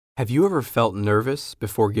Have you ever felt nervous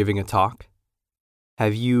before giving a talk?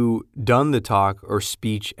 Have you done the talk or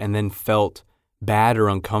speech and then felt bad or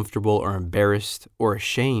uncomfortable or embarrassed or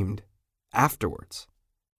ashamed afterwards?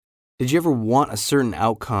 Did you ever want a certain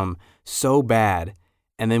outcome so bad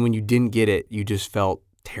and then when you didn't get it, you just felt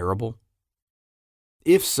terrible?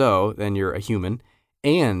 If so, then you're a human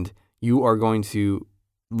and you are going to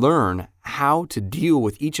learn how to deal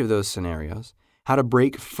with each of those scenarios, how to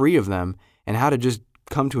break free of them, and how to just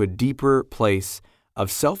come to a deeper place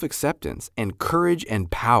of self-acceptance and courage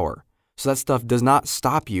and power. So that stuff does not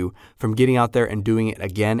stop you from getting out there and doing it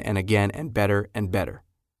again and again and better and better.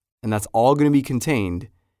 And that's all going to be contained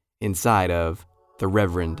inside of the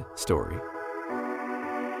Reverend Story.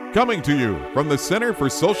 Coming to you from the Center for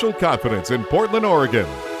Social Confidence in Portland, Oregon.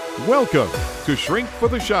 Welcome to Shrink for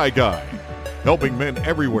the Shy Guy, helping men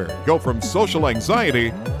everywhere go from social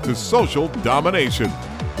anxiety to social domination.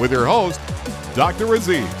 With your host, Dr.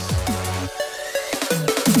 Aziz.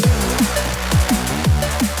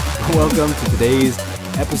 Welcome to today's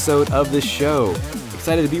episode of the show.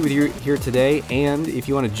 Excited to be with you here today, and if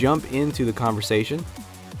you want to jump into the conversation,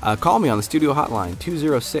 call me on the studio hotline,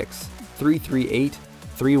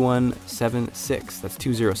 206-338-3176. That's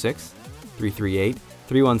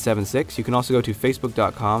 206-338-3176. You can also go to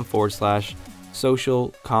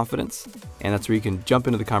facebook.com/social confidence, and that's where you can jump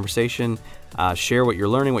into the conversation, share what you're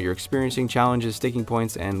learning, what you're experiencing, challenges, sticking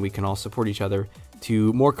points, and we can all support each other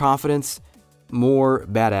to more confidence, more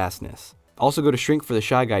badassness. Also go to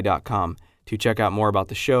shrinkfortheshyguy.com to check out more about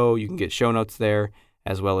the show. You can get show notes there,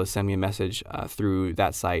 as well as send me a message through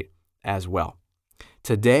that site as well.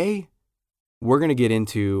 Today, we're going to get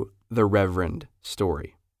into the Reverend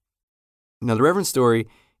Story. Now, the Reverend Story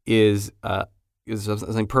is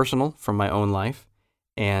something personal from my own life,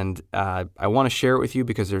 and I want to share it with you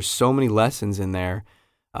because there's so many lessons in there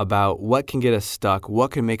about what can get us stuck,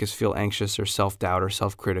 what can make us feel anxious or self-doubt or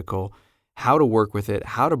self-critical, how to work with it,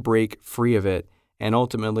 how to break free of it, and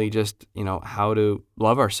ultimately just, how to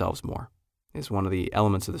love ourselves more is one of the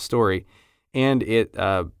elements of the story. And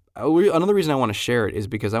another reason I want to share it is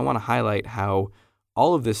because I want to highlight how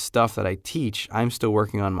all of this stuff that I teach, I'm still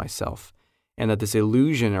working on myself. And that this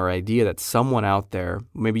illusion or idea that someone out there,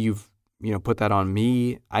 maybe you've put that on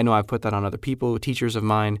me. I know I've put that on other people, teachers of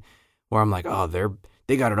mine, where I'm like, oh, they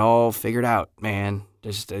got it all figured out, man. I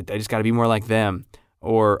just got to be more like them.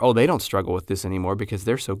 Or, oh, they don't struggle with this anymore because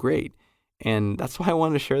they're so great. And that's why I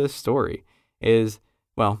wanted to share this story is,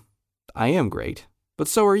 well, I am great, but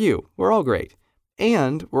so are you. We're all great.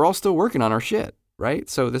 And we're all still working on our shit, right?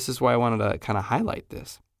 So this is why I wanted to kind of highlight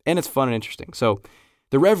this. And it's fun and interesting. So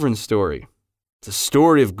the Reverend Story. It's a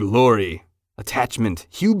story of glory, attachment,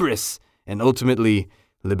 hubris, and ultimately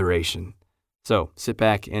liberation. So sit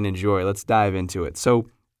back and enjoy. Let's dive into it. So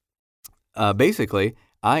basically,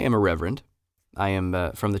 I am a reverend. I am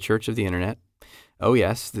from the Church of the Internet. Oh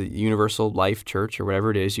yes, the Universal Life Church or whatever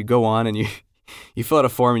it is. You go on and you fill out a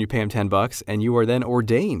form and you pay them $10, and you are then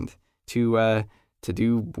ordained to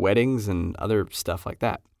do weddings and other stuff like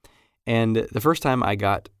that. And the first time I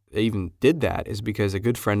even did that is because a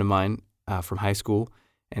good friend of mine from high school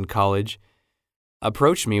and college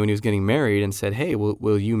approached me when he was getting married and said, hey,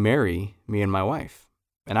 will you marry me and my wife?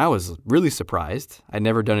 And I was really surprised. I'd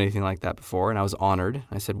never done anything like that before, and I was honored.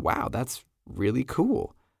 I said, wow, that's really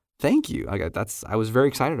cool. Thank you. I was very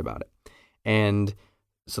excited about it. And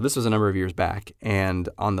so this was a number of years back, and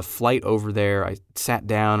on the flight over there, I sat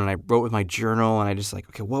down and I wrote with my journal, and I just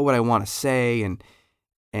okay, what would I want to say?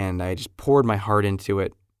 And I just poured my heart into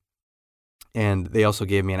it. And they also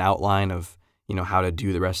gave me an outline of, how to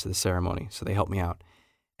do the rest of the ceremony. So they helped me out.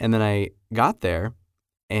 And then I got there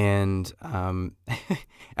and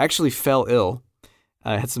actually fell ill.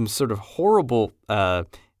 I had some sort of horrible,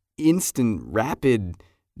 instant, rapid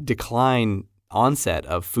decline onset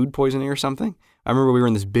of food poisoning or something. I remember we were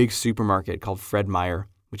in this big supermarket called Fred Meyer,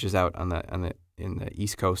 which is out in the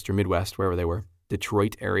East Coast or Midwest, wherever they were,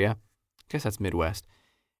 Detroit area. I guess that's Midwest.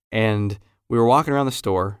 And we were walking around the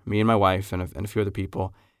store, me and my wife and a few other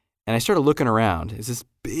people, and I started looking around. It's this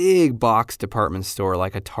big box department store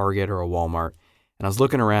like a Target or a Walmart. And I was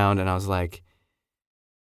looking around and I was like,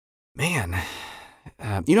 man,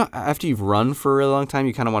 after you've run for a really long time,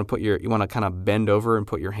 you kind of want to kind of bend over and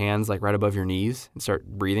put your hands like right above your knees and start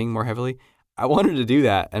breathing more heavily. I wanted to do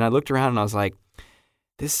that. And I looked around and I was like,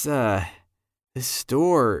 this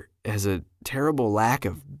store has a terrible lack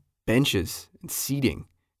of benches and seating.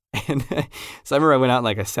 And so I remember I went out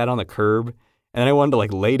and I sat on the curb and then I wanted to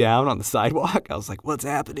lay down on the sidewalk. I was like, what's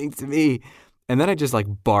happening to me? And then I just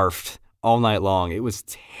barfed all night long. It was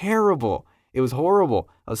terrible. It was horrible.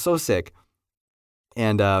 I was so sick.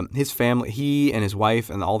 And his family, he and his wife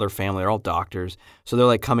and all their family are all doctors. So they're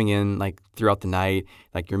like coming in like throughout the night,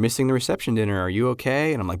 like, you're missing the reception dinner. Are you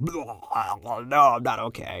okay? And I'm like, no, I'm not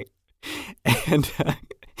okay. And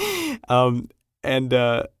and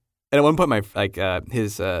at one point,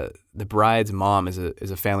 the bride's mom is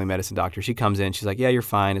a family medicine doctor. She comes in, she's like, yeah, you're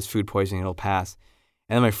fine. It's food poisoning. It'll pass.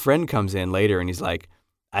 And then my friend comes in later and he's like,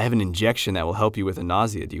 I have an injection that will help you with the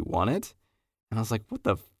nausea. Do you want it? And I was like, what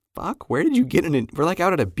the fuck? Where did you get it? We're like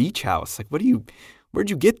out at a beach house. Like, where'd you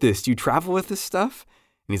get this? Do you travel with this stuff?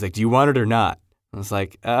 And he's like, do you want it or not? And I was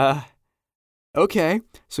like, okay.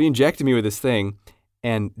 So he injected me with this thing.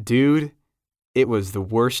 And dude, it was the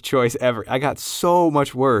worst choice ever. I got so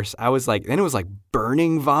much worse. I was like, then it was like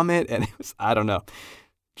burning vomit. And it was, I don't know.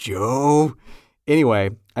 Joe. Anyway,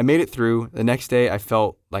 I made it through. The next day, I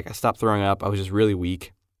felt like I stopped throwing up. I was just really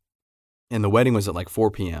weak. And the wedding was at like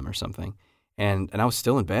 4 p.m. or something. And I was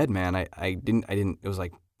still in bed, man. I didn't, it was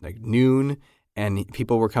like noon and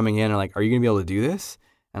people were coming in and like, are you going to be able to do this?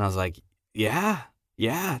 And I was like, yeah,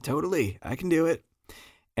 totally. I can do it.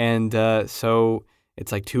 And so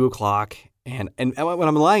it's like 2:00 and when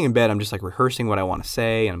I'm lying in bed, I'm just like rehearsing what I want to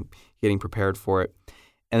say and I'm getting prepared for it.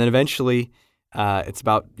 And then eventually it's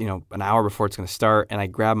about, an hour before it's going to start. And I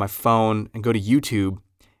grab my phone and go to YouTube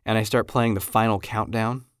and I start playing the final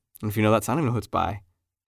countdown. And if you know that song, I don't even know who it's by.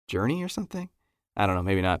 Journey or something? I don't know,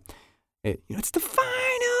 maybe not. It's the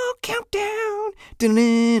final countdown. And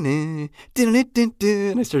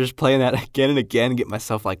I start just playing that again and again, get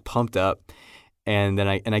myself like pumped up. And then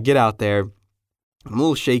I get out there. I'm a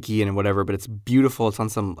little shaky and whatever, but it's beautiful. It's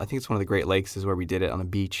on I think it's one of the Great Lakes is where we did it, on a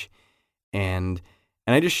beach. And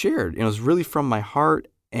I just shared, it was really from my heart.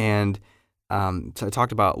 And so I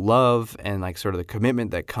talked about love and like sort of the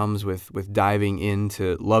commitment that comes with diving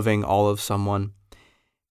into loving all of someone.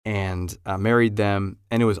 And I married them,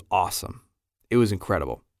 and it was awesome. It was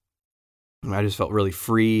incredible. I just felt really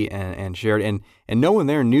free and shared. And no one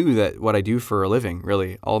there knew that what I do for a living,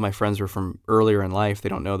 really. All of my friends were from earlier in life. They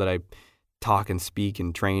don't know that I talk and speak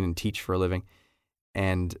and train and teach for a living.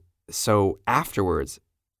 And so afterwards,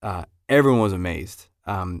 everyone was amazed.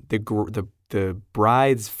 The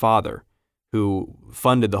bride's father, who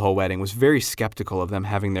funded the whole wedding, was very skeptical of them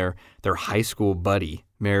having their high school buddy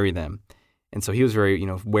marry them. And so he was very,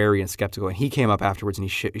 wary and skeptical. And he came up afterwards and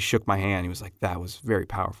he shook my hand. He was like, that was very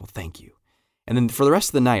powerful. Thank you. And then for the rest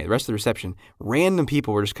of the night, the rest of the reception, random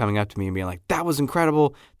people were just coming up to me and being like, that was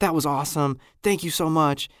incredible. That was awesome. Thank you so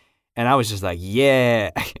much. And I was just like,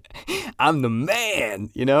 yeah, I'm the man,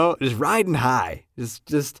 just riding high. This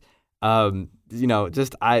is so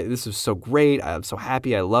great. I'm so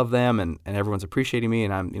happy. I love them and everyone's appreciating me.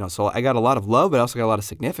 And I'm, so I got a lot of love, but I also got a lot of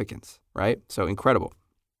significance, right? So incredible.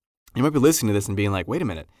 You might be listening to this and being like, wait a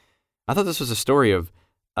minute. I thought this was a story of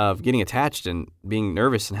getting attached and being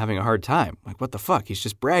nervous and having a hard time. Like, what the fuck? He's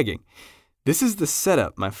just bragging. This is the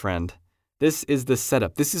setup, my friend. This is the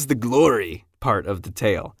setup. This is the glory part of the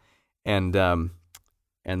tale. And then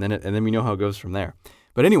we know how it goes from there.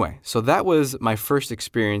 But anyway, so that was my first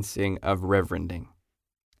experiencing of reverending.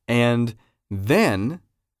 And then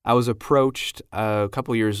I was approached a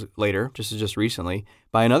couple years later, just recently,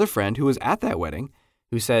 by another friend who was at that wedding,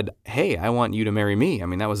 who said, hey, I want you to marry me. I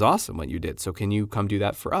mean, that was awesome what you did. So can you come do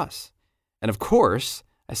that for us? And of course,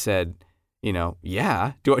 I said,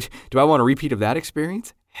 yeah. Do I want a repeat of that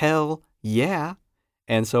experience? Hell yeah.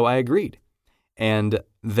 And so I agreed. And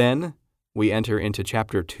then we enter into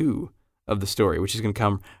chapter 2 of the story, which is going to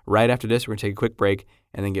come right after this. We're going to take a quick break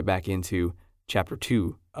and then get back into chapter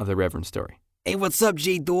 2 of the Reverend story. Hey, what's up,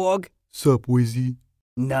 J-Dog? Sup, Wizzy?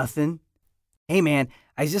 Nothing. Hey, man,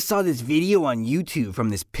 I just saw this video on YouTube from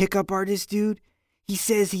this pickup artist dude. He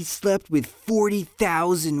says he slept with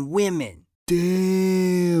 40,000 women.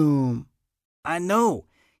 Damn. I know.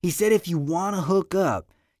 He said if you want to hook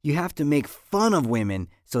up, you have to make fun of women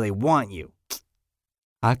so they want you.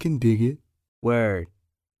 I can dig it. Word.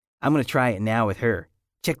 I'm going to try it now with her.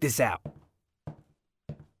 Check this out.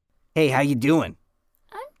 Hey, how you doing?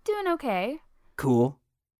 I'm doing okay. Cool.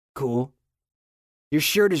 Your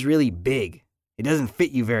shirt is really big. It doesn't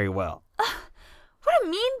fit you very well. What a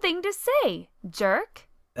mean thing to say, jerk.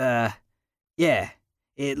 Yeah.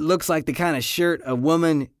 It looks like the kind of shirt a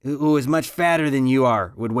woman who is much fatter than you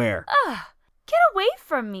are would wear. Get away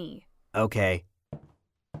from me. Okay.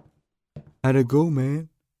 How'd it go, man?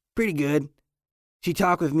 Pretty good. She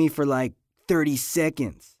talked with me for like 30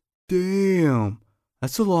 seconds. Damn.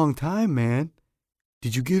 That's a long time, man.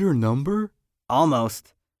 Did you get her number?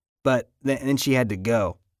 Almost. But then she had to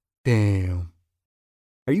go. Damn.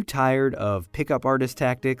 Are you tired of pickup artist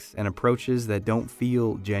tactics and approaches that don't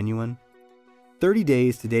feel genuine? 30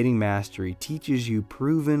 Days to Dating Mastery teaches you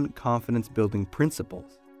proven confidence-building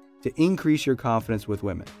principles to increase your confidence with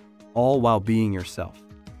women, all while being yourself.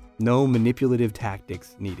 No manipulative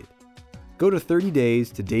tactics needed. Go to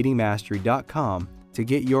 30daystodatingmastery.com to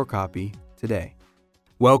get your copy today.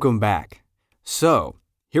 Welcome back. So,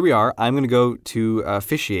 here we are. I'm going to go to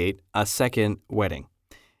officiate a second wedding.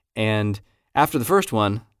 And after the first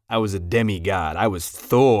one, I was a demigod. I was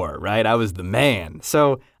Thor, right? I was the man.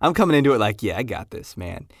 So I'm coming into it like, yeah, I got this,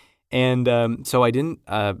 man. And so I didn't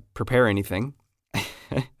prepare anything.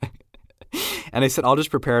 And I said, I'll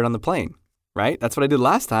just prepare it on the plane, right? That's what I did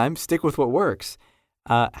last time. Stick with what works.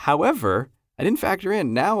 However, I didn't factor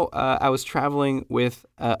in. Now I was traveling with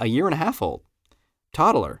a 1.5-year-old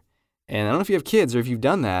toddler. And I don't know if you have kids or if you've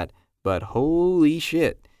done that, but holy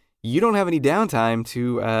shit, you don't have any downtime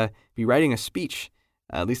to be writing a speech.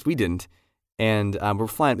 At least we didn't. And we're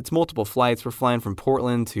flying, it's multiple flights. We're flying from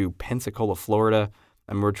Portland to Pensacola, Florida.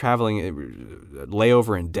 And we're traveling,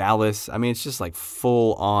 layover in Dallas. I mean, it's just like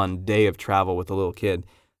full on day of travel with a little kid.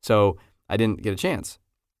 So I didn't get a chance.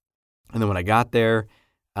 And then when I got there,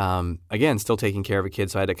 again, still taking care of a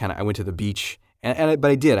kid. So I had to I went to the beach. But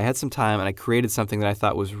I did. I had some time and I created something that I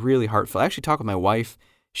thought was really heartfelt. I actually talked with my wife.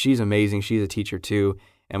 She's amazing. She's a teacher too.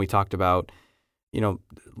 And we talked about,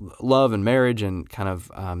 love and marriage and kind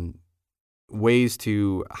of ways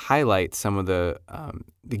to highlight some of the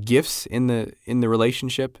gifts in the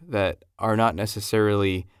relationship that are not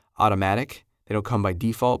necessarily automatic. They don't come by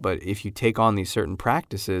default, but if you take on these certain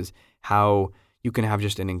practices, how you can have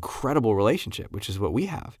just an incredible relationship, which is what we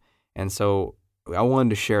have. And so I wanted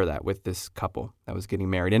to share that with this couple that was getting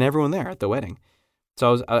married and everyone there at the wedding.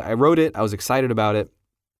 So I wrote it. I was excited about it.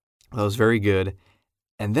 That was very good.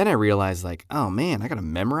 And then I realized oh man, I got to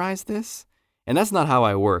memorize this. And that's not how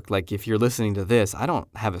I work. Like if you're listening to this, I don't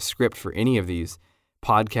have a script for any of these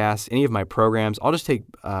podcasts, any of my programs. I'll just take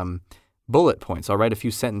bullet points. I'll write a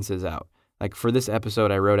few sentences out. Like for this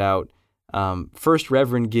episode, I wrote out first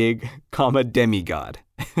reverend gig, demigod.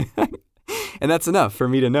 And that's enough for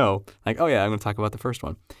me to know, oh yeah, I'm going to talk about the first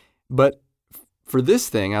one. But for this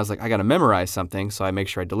thing, I was like, I got to memorize something. So I make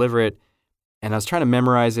sure I deliver it. And I was trying to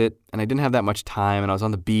memorize it, and I didn't have that much time, and I was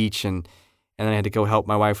on the beach, and then I had to go help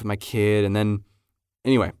my wife with my kid. And then,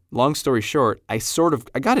 anyway, long story short, I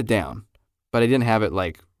got it down, but I didn't have it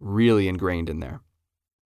really ingrained in there.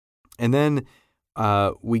 And then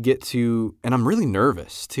we get to, and I'm really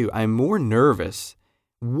nervous too. I'm more nervous,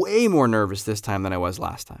 way more nervous this time than I was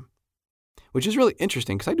last time, which is really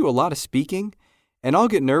interesting because I do a lot of speaking, and I'll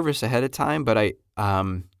get nervous ahead of time, but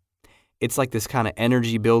it's like this kind of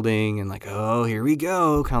energy building and oh, here we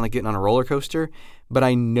go, kind of like getting on a roller coaster. But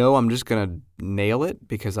I know I'm just going to nail it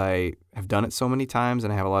because I have done it so many times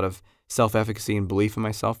and I have a lot of self-efficacy and belief in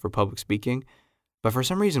myself for public speaking. But for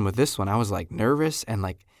some reason with this one, I was nervous and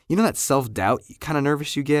that self-doubt kind of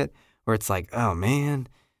nervous you get where it's oh man,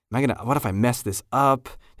 what if I mess this up?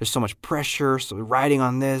 There's so much pressure, so riding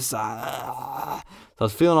on this. So I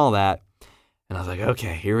was feeling all that and I was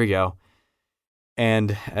okay, here we go.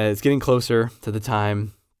 And it's getting closer to the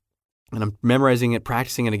time, and I'm memorizing it,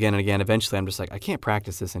 practicing it again and again. Eventually, I'm just I can't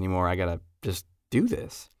practice this anymore. I got to just do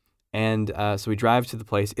this. And so we drive to the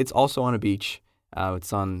place. It's also on a beach.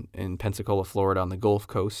 It's in Pensacola, Florida, on the Gulf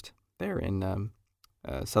Coast there in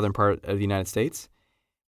southern part of the United States.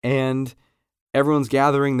 And everyone's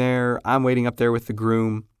gathering there. I'm waiting up there with the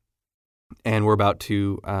groom, and we're about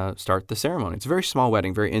to start the ceremony. It's a very small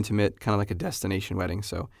wedding, very intimate, kind of like a destination wedding.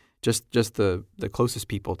 So just the closest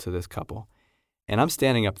people to this couple. And I'm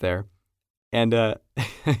standing up there, and the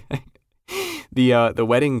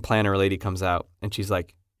wedding planner lady comes out, and she's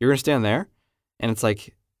like, "You're going to stand there?" And it's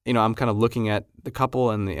I'm kind of looking at the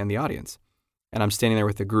couple and the audience. And I'm standing there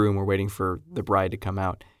with the groom. We're waiting for the bride to come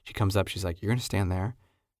out. She comes up. She's like, "You're going to stand there?"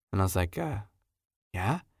 And I was like, "Yeah."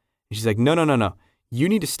 And she's like, No. You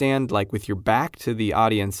need to stand with your back to the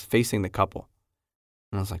audience facing the couple.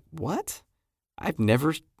 And I was like, "What?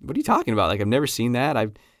 What are you talking about? I've never seen that.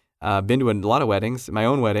 I've been to a lot of weddings, my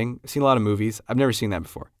own wedding, seen a lot of movies. I've never seen that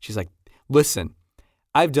before." She's like, "Listen,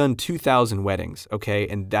 I've done 2,000 weddings, okay?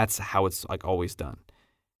 And that's how it's always done."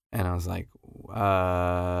 And I was like,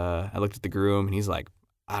 I looked at the groom and he's like,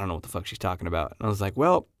 "I don't know what the fuck she's talking about." And I was like,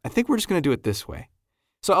 "Well, I think we're just going to do it this way."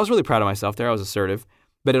 So I was really proud of myself there. I was assertive,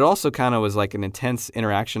 but it also kind of was an intense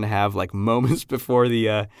interaction to have moments before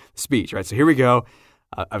the speech, right? So here we go.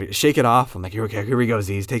 I shake it off. I'm like, here we go,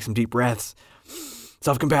 Z's. Take some deep breaths.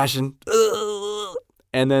 Self-compassion.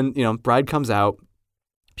 And then, bride comes out.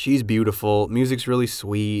 She's beautiful. Music's really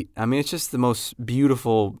sweet. I mean, it's just the most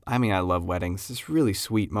beautiful. I love weddings. It's a really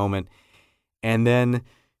sweet moment. And then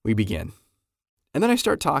we begin. And then I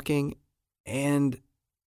start talking, And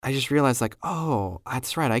I just realized like, oh,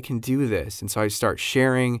 that's right, I can do this. And so I start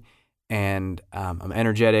sharing, and I'm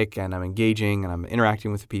energetic, and I'm engaging, and I'm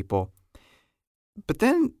interacting with the people. But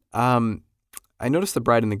then I noticed the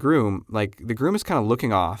bride and the groom, like the groom is kind of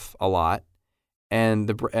looking off a lot, and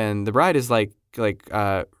the bride is like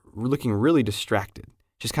looking really distracted.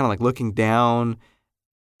 She's kind of like looking down.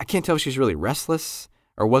 I can't tell if she's really restless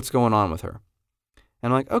or what's going on with her.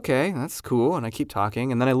 And I'm like, okay, that's cool. And I keep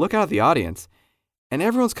talking. And then I look out at the audience, and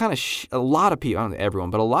everyone's kind of, a lot of people, I don't know everyone,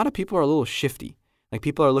 but a lot of people are a little shifty. Like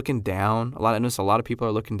people are looking down. I notice a lot of people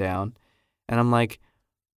are looking down. And I'm like,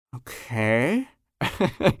 okay.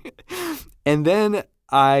 And then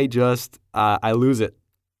I just, I lose it.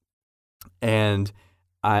 And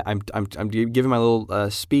I'm giving my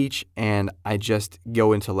little speech, and I just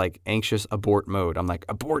go into like anxious abort mode. I'm like,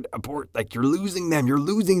 abort, like you're losing them,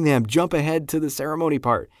 jump ahead to the ceremony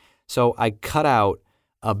part. So I cut out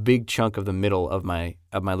a big chunk of the middle of my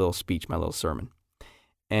little speech, my little sermon.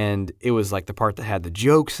 And it was like the part that had the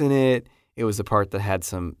jokes in it. It was the part that had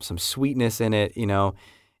some sweetness in it, you know,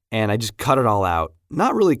 and I just cut it all out.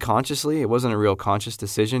 Not really consciously. It wasn't a real conscious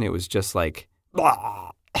decision. It was just like,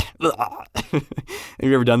 blah. Have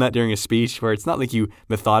you ever done that during a speech where it's not like you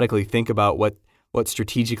methodically think about what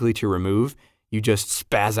strategically to remove? You just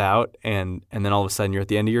spaz out, and then all of a sudden you're at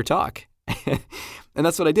the end of your talk. And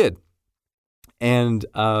that's what I did. And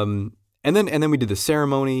then we did the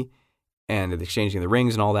ceremony and the exchanging of the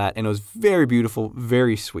rings and all that, and it was very beautiful,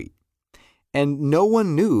 very sweet. And no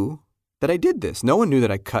one knew that I did this. No one knew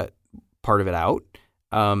that I cut part of it out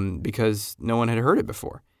because no one had heard it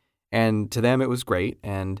before. And to them, it was great.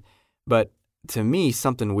 But to me,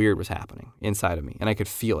 something weird was happening inside of me, and I could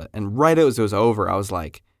feel it. And right as it was over, I was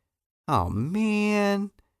like, oh,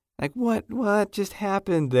 man, like what just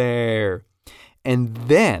happened there? And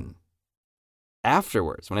then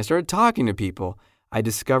afterwards, when I started talking to people, I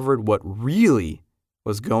discovered what really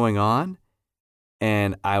was going on,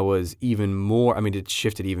 and I was even more, it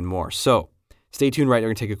shifted even more. So stay tuned, right? We're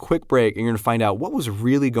going to take a quick break, and you're going to find out what was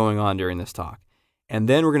really going on during this talk. And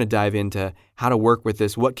then we're going to dive into how to work with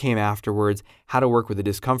this, what came afterwards, how to work with the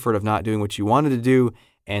discomfort of not doing what you wanted to do,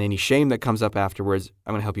 and any shame that comes up afterwards.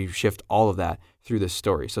 I'm going to help you shift all of that through this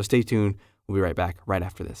story. So stay tuned. We'll be right back right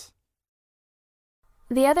after this.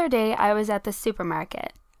 The other day, I was at the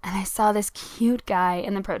supermarket, and I saw this cute guy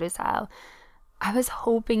in the produce aisle. I was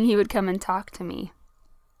hoping he would come and talk to me.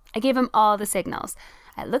 I gave him all the signals.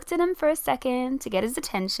 I looked at him for a second to get his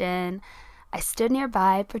attention. I stood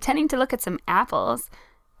nearby, pretending to look at some apples,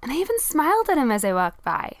 and I even smiled at him as I walked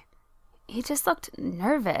by. He just looked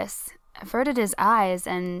nervous, averted his eyes,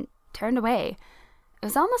 and turned away. It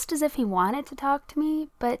was almost as if he wanted to talk to me,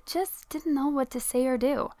 but just didn't know what to say or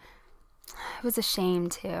do. It was a shame,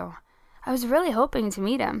 too. I was really hoping to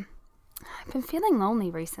meet him. I've been feeling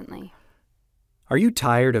lonely recently. Are you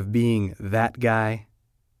tired of being that guy?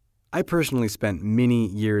 I personally spent many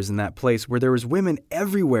years in that place where there was women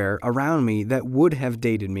everywhere around me that would have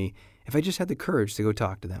dated me if I just had the courage to go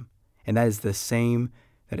talk to them. And that is the same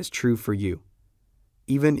that is true for you.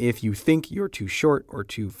 Even if you think you're too short or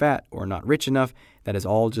too fat or not rich enough, that is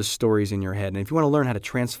all just stories in your head. And if you want to learn how to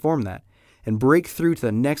transform that and break through to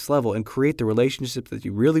the next level and create the relationships that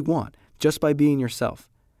you really want just by being yourself,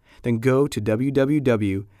 then go to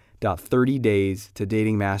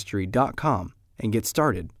www.30daystodatingmastery.com and get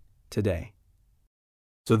started today.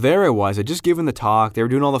 So there I was. I'd just given the talk. They were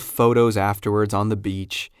doing all the photos afterwards on the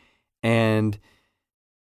beach. And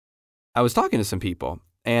I was talking to some people.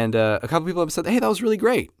 And a couple people have said, hey, that was really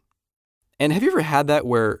great. And have you ever had that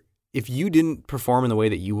where if you didn't perform in the way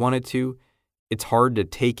that you wanted to, it's hard to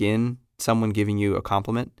take in someone giving you a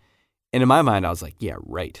compliment? And in my mind, I was like, yeah,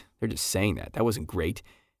 right. They're just saying that. That wasn't great.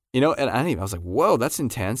 And I was like, whoa, that's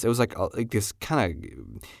intense. It was like this kind of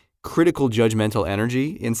critical judgmental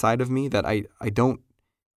energy inside of me that it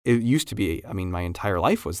used to be, my entire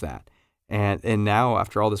life was that. And now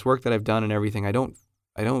after all this work that I've done and everything, I don't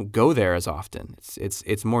go there as often.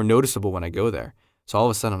 It's more noticeable when I go there. So all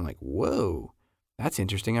of a sudden I'm like, whoa, that's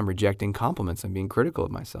interesting. I'm rejecting compliments. I'm being critical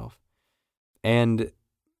of myself. And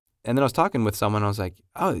then I was talking with someone. I was like,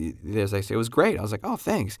 oh, as I say, it was great. I was like, oh,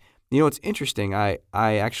 thanks. It's interesting. I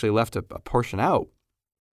actually left a portion out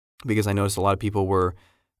because I noticed a lot of people were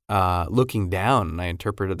looking down, and I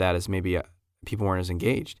interpreted that as maybe people weren't as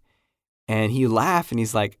engaged. And he laughed, and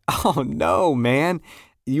he's like, oh, no, man.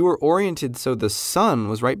 You were oriented so the sun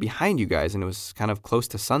was right behind you guys, and it was kind of close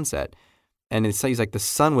to sunset. And he's like, the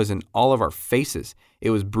sun was in all of our faces.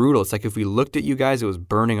 It was brutal. It's like if we looked at you guys, it was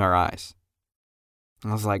burning our eyes.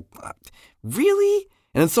 And I was like, really?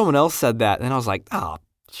 And then someone else said that, and I was like, oh,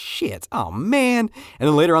 shit, oh man. And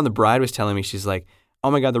then later on, the bride was telling me, she's like, oh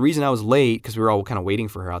my God, the reason I was late, because we were all kind of waiting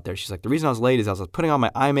for her out there. She's like, the reason I was late is I was putting on my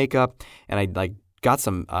eye makeup and I like got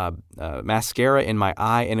some mascara in my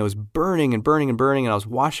eye and it was burning and burning and burning, and I was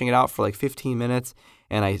washing it out for like 15 minutes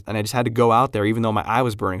and I just had to go out there even though my eye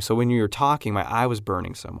was burning. So when you were talking, my eye was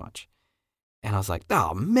burning so much. And I was like,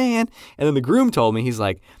 oh man. And then the groom told me, he's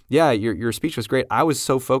like, yeah, your speech was great. I was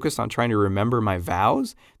so focused on trying to remember my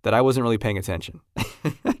vows that I wasn't really paying attention.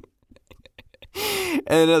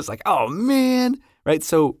 And I was like, oh man. Right.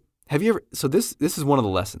 So this is one of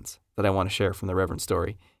the lessons that I want to share from the Reverend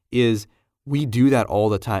story is we do that all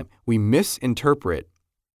the time. We misinterpret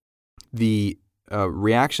the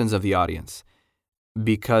reactions of the audience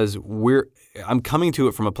because I'm coming to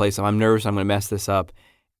it from a place of I'm nervous, I'm going to mess this up.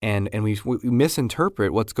 And we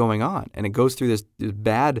misinterpret what's going on. And it goes through this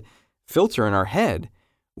bad filter in our head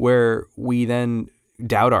where we then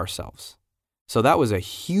doubt ourselves. So that was a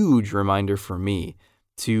huge reminder for me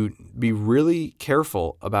to be really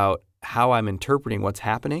careful about how I'm interpreting what's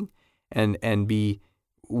happening and be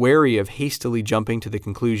wary of hastily jumping to the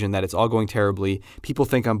conclusion that it's all going terribly. People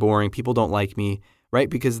think I'm boring. People don't like me, right?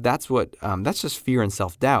 Because that's just fear and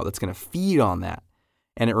self-doubt that's going to feed on that.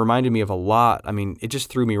 And it reminded me of a lot. I mean, it just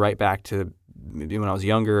threw me right back to when I was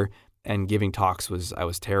younger and giving talks I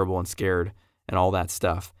was terrible and scared and all that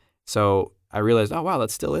stuff. So I realized, oh, wow,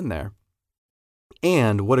 that's still in there.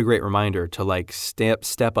 And what a great reminder to like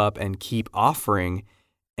step up and keep offering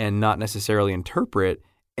and not necessarily interpret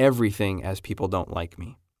everything as people don't like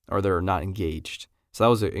me or they're not engaged. So that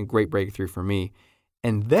was a great breakthrough for me.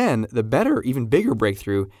 And then the better, even bigger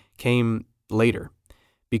breakthrough came later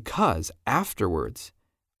because afterwards,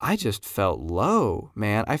 I just felt low,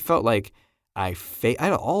 man. I felt like I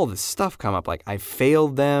had all this stuff come up. Like I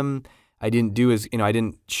failed them. I didn't I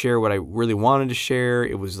didn't share what I really wanted to share.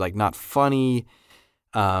 It was like not funny.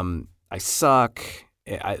 I suck.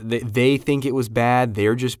 They think it was bad.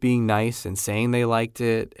 They're just being nice and saying they liked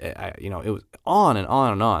it. It was on and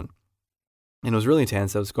on and on. And it was really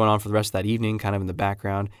intense. That was going on for the rest of that evening, kind of in the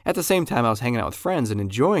background. At the same time, I was hanging out with friends and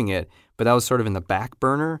enjoying it, but that was sort of in the back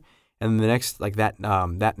burner. And the next, like that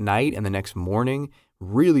night and the next morning,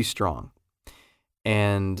 really strong.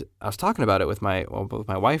 And I was talking about it with my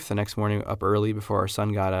wife the next morning up early before our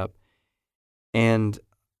son got up. And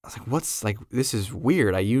I was like, this is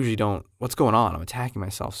weird. I usually don't, what's going on? I'm attacking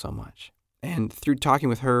myself so much. And through talking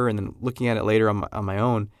with her and then looking at it later on my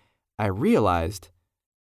own, I realized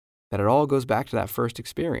that it all goes back to that first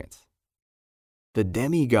experience. The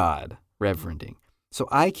demigod reverending. So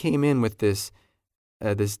I came in with this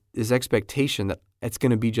expectation that it's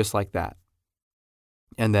going to be just like that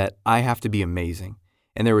and that I have to be amazing.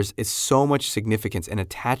 And it's so much significance and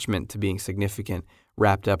attachment to being significant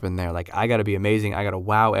wrapped up in there. Like I got to be amazing. I got to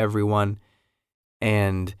wow everyone.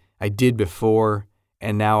 And I did before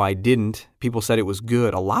and now I didn't. People said it was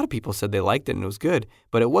good. A lot of people said they liked it and it was good,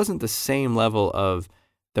 but it wasn't the same level of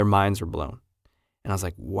their minds were blown. And I was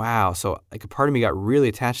like, wow. So like a part of me got really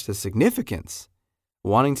attached to significance,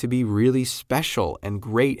 wanting to be really special and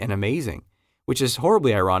great and amazing, which is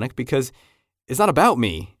horribly ironic because it's not about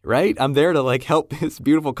me, right? I'm there to like help this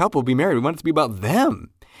beautiful couple be married. We want it to be about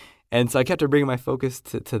them. And so I kept bringing my focus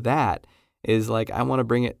to that is like, I want to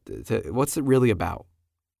bring it to what's it really about?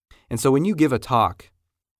 And so when you give a talk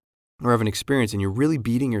or have an experience and you're really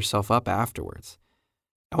beating yourself up afterwards,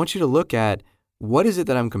 I want you to look at what is it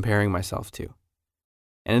that I'm comparing myself to?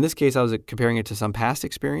 And in this case, I was comparing it to some past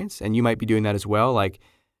experience, and you might be doing that as well. Like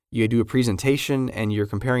you do a presentation and you're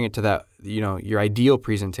comparing it to that, your ideal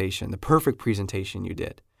presentation, the perfect presentation you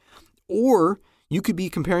did. Or you could be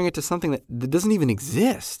comparing it to something that doesn't even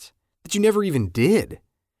exist, that you never even did.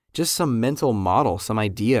 Just some mental model, some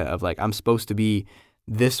idea of like, I'm supposed to be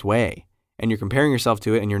this way. And you're comparing yourself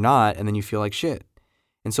to it and you're not, and then you feel like shit.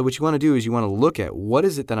 And so what you want to do is you want to look at what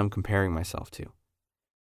is it that I'm comparing myself to?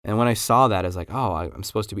 And when I saw that, I was like, oh, I'm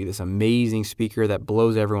supposed to be this amazing speaker that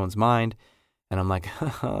blows everyone's mind. And I'm like,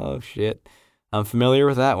 oh, shit. I'm familiar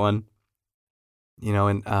with that one.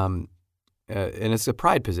 And it's a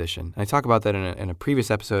pride position. I talk about that in a previous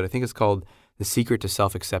episode. I think it's called The Secret to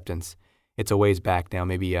Self-Acceptance. It's a ways back now,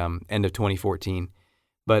 maybe end of 2014.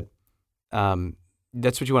 But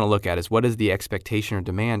that's what you want to look at is what is the expectation or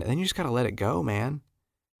demand? And then you just got to let it go, man.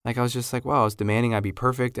 Like I was just like, wow, I was demanding I be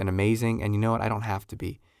perfect and amazing. And you know what? I don't have to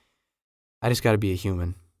be. I just got to be a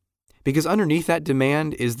human. Because underneath that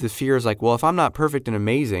demand is the fear is like, well, if I'm not perfect and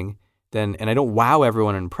amazing, then and I don't wow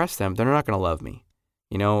everyone and impress them, they're not going to love me.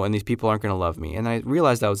 And these people aren't going to love me. And I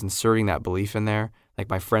realized I was inserting that belief in there. Like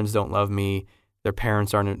my friends don't love me. Their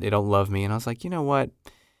parents they don't love me. And I was like, you know what,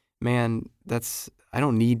 man, I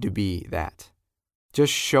don't need to be that.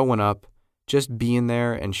 just showing up, just being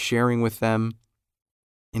there and sharing with them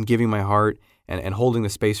and giving my heart and holding the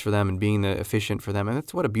space for them and being the efficient for them. And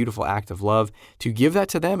that's what a beautiful act of love, to give that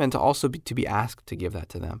to them and to also to be asked to give that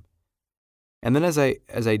to them. And then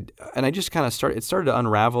I just kind of started to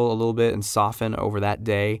unravel a little bit and soften over that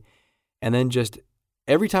day. And then just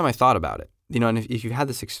every time I thought about it, and if you've had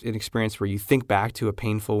this an experience where you think back to a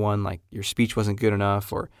painful one, like your speech wasn't good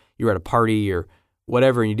enough, or you were at a party or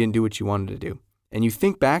whatever, and you didn't do what you wanted to do, and you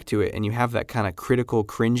think back to it and you have that kind of critical,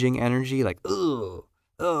 cringing energy, like,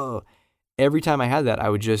 ugh. Every time I had that, I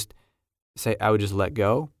would just let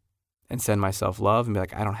go and send myself love and be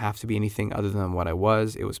like, I don't have to be anything other than what I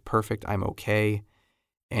was. It was perfect. I'm okay.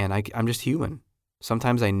 And I'm just human.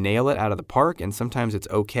 Sometimes I nail it out of the park, and sometimes it's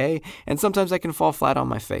okay. And sometimes I can fall flat on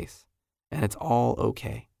my face, and it's all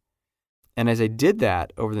okay. And as I did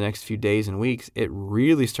that over the next few days and weeks, it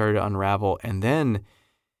really started to unravel. And then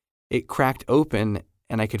it cracked open,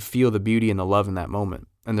 and I could feel the beauty and the love in that moment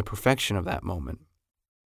and the perfection of that moment,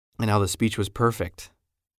 and how the speech was perfect,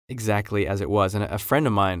 exactly as it was. And a friend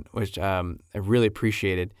of mine, which I really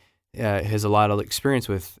appreciated, has a lot of experience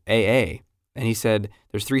with AA. And he said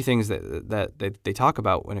there's three things that they talk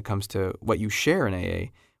about when it comes to what you share in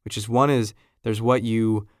AA, which is, one is there's what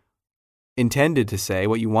you intended to say,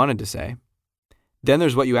 what you wanted to say. Then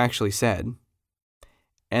there's what you actually said.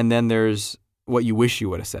 And then there's what you wish you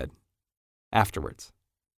would have said afterwards.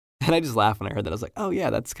 And I just laughed when I heard that. I was like, oh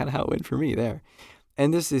yeah, that's kind of how it went for me there.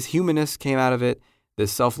 And this humanness came out of it.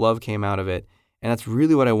 This self-love came out of it. And that's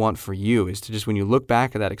really what I want for you, is to just, when you look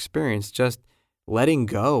back at that experience, just letting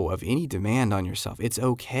go of any demand on yourself. It's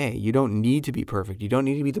okay. You don't need to be perfect. You don't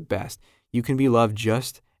need to be the best. You can be loved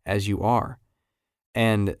just as you are.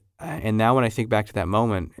 And now when I think back to that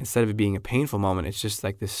moment, instead of it being a painful moment, it's just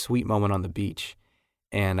like this sweet moment on the beach.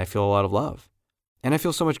 And I feel a lot of love. And I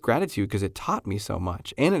feel so much gratitude because it taught me so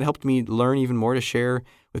much. And it helped me learn even more to share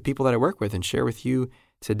with people that I work with and share with you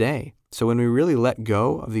today. So when we really let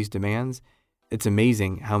go of these demands, it's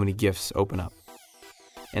amazing how many gifts open up.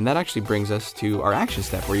 And that actually brings us to our action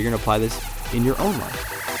step, where you're going to apply this in your own life.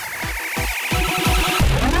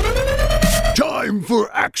 Time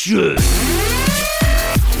for action!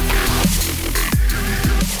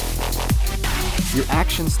 Your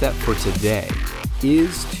action step for today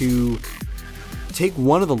is to take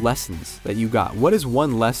one of the lessons that you got. What is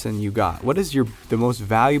one lesson you got? What is the most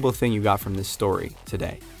valuable thing you got from this story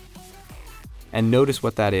today? And notice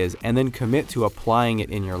what that is, and then commit to applying it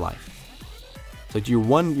in your life. So your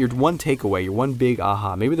one takeaway, your one big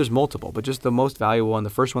aha. Maybe there's multiple, but just the most valuable one, the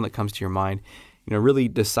first one that comes to your mind.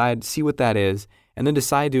 Really see what that is, and then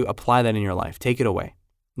decide to apply that in your life. Take it away.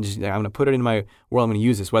 I'm going to put it in my world. I'm going to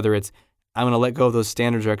use this. Whether it's I'm going to let go of those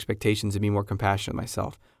standards or expectations and be more compassionate with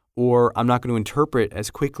myself, or I'm not going to interpret as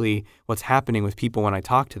quickly what's happening with people when I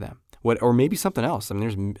talk to them. Or maybe something else. I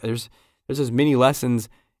mean, there's as many lessons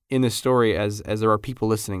in this story as there are people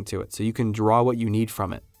listening to it. So you can draw what you need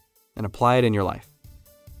from it and apply it in your life.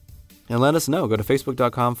 And let us know. Go to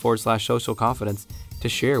facebook.com/social confidence to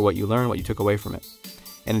share what you learned, what you took away from it.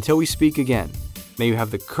 And until we speak again, may you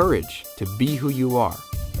have the courage to be who you are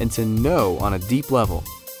and to know on a deep level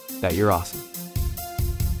that you're awesome.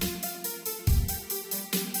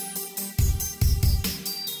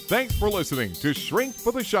 Thanks for listening to Shrink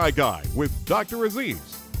for the Shy Guy with Dr.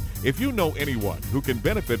 Aziz. If you know anyone who can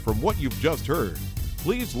benefit from what you've just heard,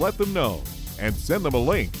 please let them know and send them a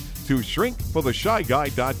link to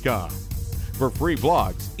shrinkfortheshyguy.com. For free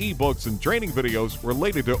blogs, ebooks, and training videos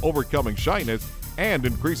related to overcoming shyness and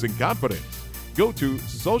increasing confidence, go to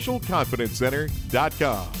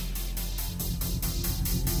socialconfidencecenter.com.